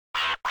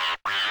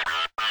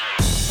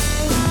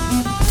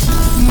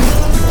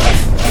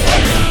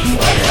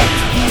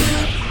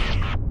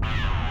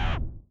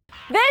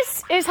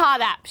is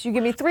hot apps. You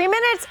give me 3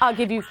 minutes, I'll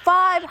give you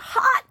 5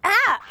 hot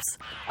apps.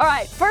 All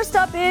right, first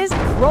up is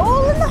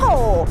Roll in the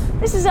Hole.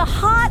 This is a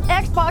hot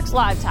Xbox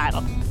Live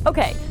title.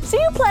 Okay, so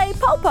you play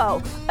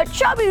Popo, a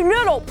chubby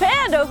little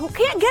panda who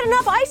can't get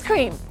enough ice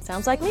cream.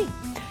 Sounds like me.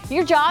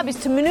 Your job is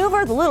to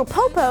maneuver the little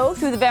Popo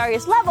through the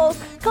various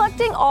levels,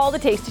 collecting all the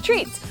tasty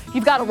treats.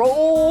 You've got to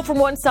roll from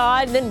one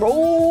side and then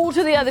roll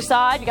to the other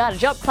side. You got to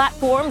jump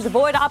platforms,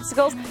 avoid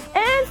obstacles,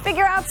 and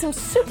figure out some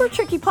super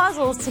tricky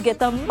puzzles to get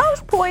the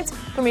most points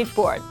from each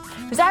board.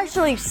 There's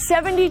actually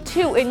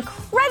 72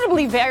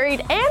 incredibly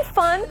varied and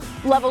fun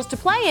levels to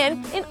play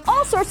in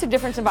all sorts of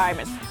different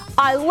environments.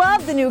 I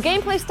love the new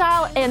gameplay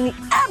style and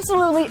the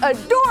absolutely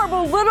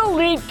adorable little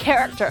lead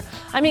character.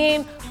 I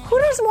mean, who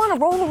doesn't want to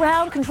roll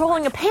around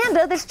controlling a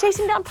panda that's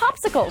chasing down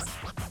popsicles?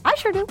 I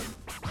sure do.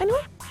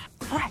 Anyway,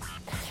 all right.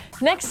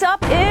 Next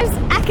up is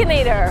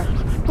Akinator.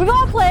 We've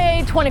all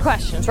played 20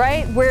 questions,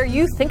 right? Where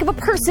you think of a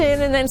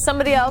person and then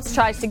somebody else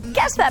tries to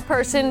guess that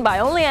person by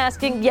only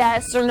asking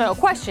yes or no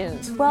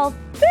questions. Well,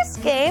 this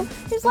game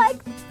is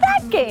like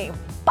that game.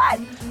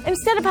 But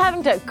instead of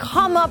having to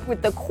come up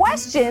with the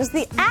questions,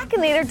 the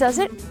Akinator does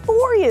it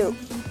for you.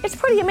 It's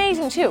pretty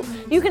amazing too.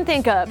 You can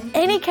think of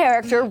any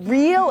character,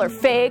 real or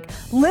fake,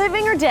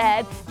 living or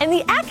dead, and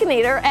the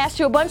Akinator asks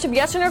you a bunch of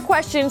yes or no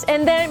questions,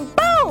 and then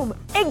boom,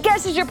 it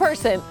guesses your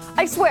person.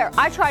 I swear,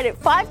 I tried it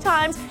 5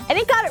 times, and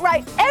it got it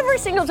right every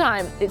single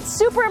time. It's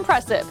super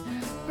impressive.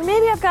 Or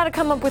maybe I've got to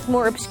come up with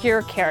more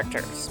obscure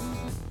characters.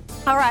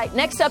 All right,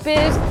 next up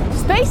is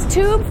Space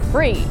Tube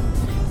Free.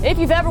 If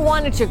you've ever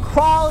wanted to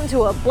crawl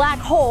into a black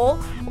hole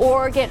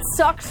or get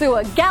sucked through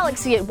a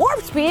galaxy at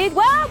warp speed,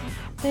 well,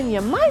 then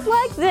you might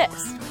like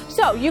this.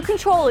 So you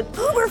control an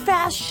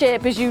uber-fast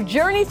ship as you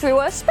journey through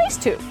a space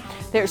tube.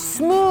 There's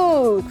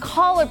smooth,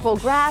 colorful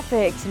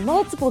graphics,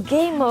 multiple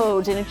game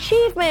modes and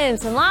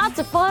achievements, and lots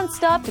of fun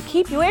stuff to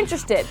keep you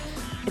interested.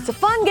 It's a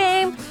fun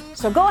game,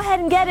 so go ahead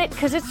and get it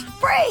because it's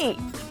free.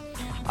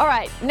 All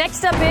right,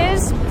 next up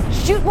is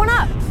Shoot One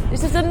Up.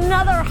 This is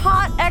another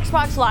hot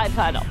Xbox Live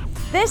title.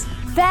 This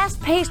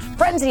fast-paced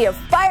frenzy of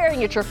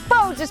firing at your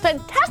foes is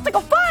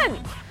fantastical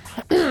fun.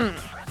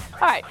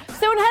 All right,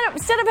 so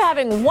instead of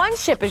having one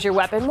ship as your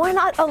weapon, why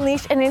not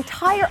unleash an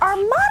entire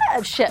armada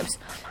of ships?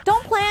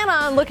 Don't plan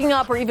on looking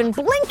up or even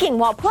blinking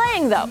while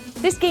playing, though.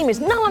 This game is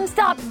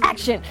non-stop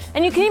action,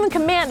 and you can even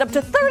command up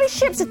to 30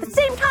 ships at the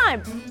same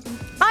time.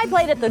 I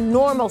played at the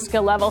normal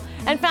skill level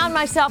and found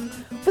myself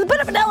with a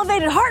bit of an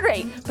elevated heart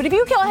rate. But if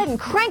you go ahead and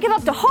crank it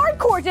up to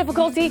hardcore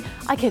difficulty,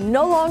 I can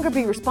no longer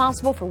be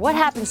responsible for what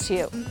happens to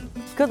you.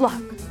 Good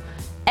luck.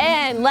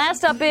 And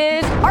last up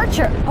is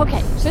Archer.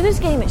 Okay, so this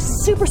game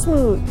is super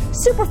smooth,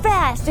 super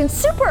fast, and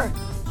super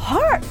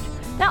hard.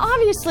 Now,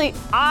 obviously,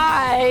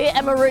 I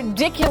am a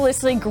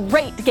ridiculously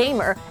great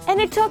gamer, and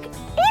it took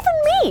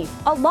even me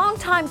a long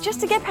time just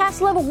to get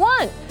past level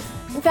 1.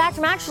 In fact,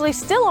 I'm actually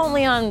still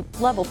only on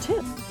level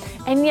 2.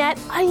 And yet,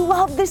 I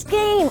love this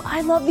game.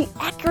 I love the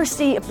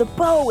accuracy of the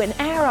bow and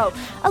arrow.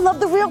 I love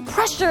the real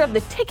pressure of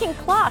the ticking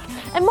clock.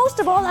 And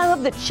most of all, I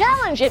love the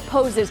challenge it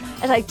poses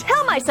as I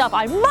tell myself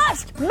I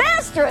must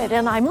master it,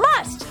 and I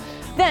must.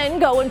 Then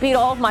go and beat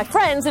all of my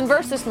friends in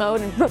versus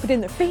mode and rub it in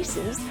their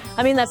faces.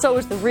 I mean, that's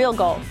always the real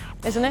goal,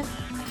 isn't it?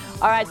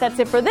 All right, that's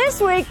it for this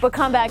week, but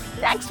come back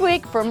next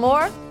week for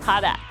more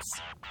Hot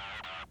Apps.